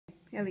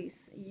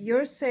Elise,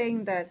 you're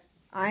saying that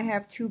I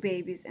have 2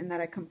 babies and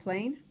that I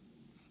complain?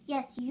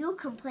 Yes, you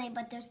complain,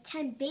 but there's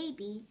 10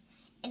 babies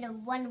in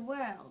one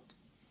world.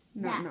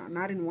 No,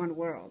 not in one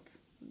world.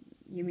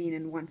 You mean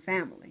in one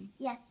family?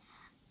 Yes.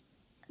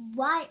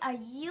 Why are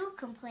you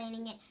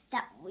complaining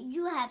that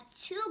you have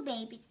 2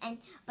 babies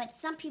but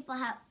some people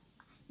have?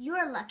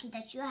 You're lucky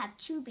that you have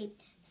 2 babies.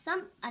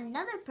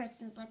 Another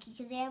person's lucky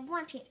because they have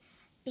one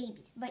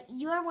baby. But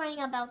you're worrying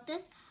about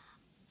this.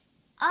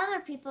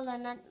 Other people are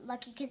not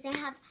lucky because they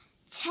have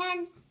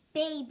 10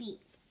 babies.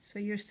 So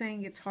you're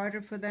saying it's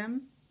harder for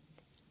them?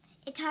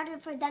 It's harder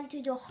for them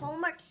to do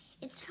homework.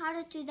 It's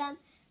harder to them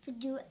to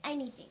do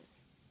anything.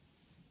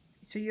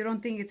 So you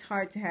don't think it's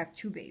hard to have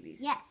 2 babies?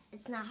 Yes,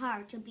 it's not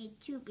hard to be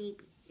 2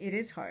 babies. It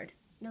is hard.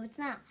 No, it's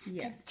not.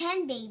 Yes. Because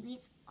 10 babies,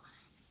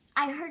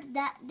 I heard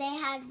that they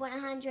had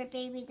 100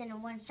 babies in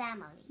one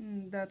family.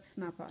 That's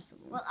not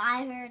possible. Well,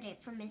 I heard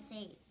it from Miss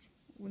Sage.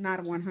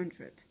 Not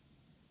 100.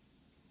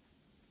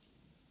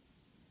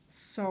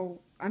 So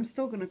I'm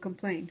still going to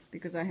complain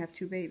because I have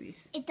 2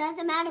 babies. It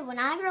doesn't matter. When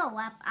I grow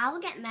up, I'll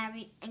get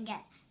married and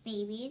get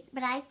babies,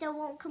 but I still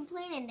won't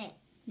complain in it.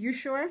 You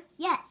sure?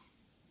 Yes.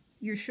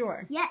 You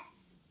sure? Yes.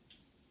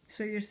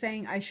 So you're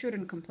saying I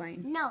shouldn't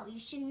complain? No, you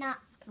should not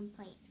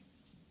complain.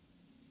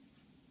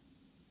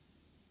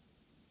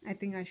 I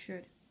think I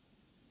should.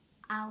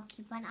 I'll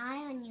keep an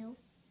eye on you.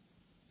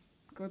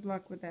 Good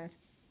luck with that.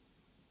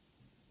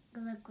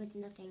 Good luck with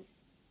nothing.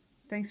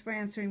 Thanks for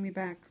answering me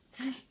back.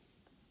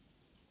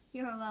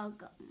 You're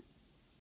welcome.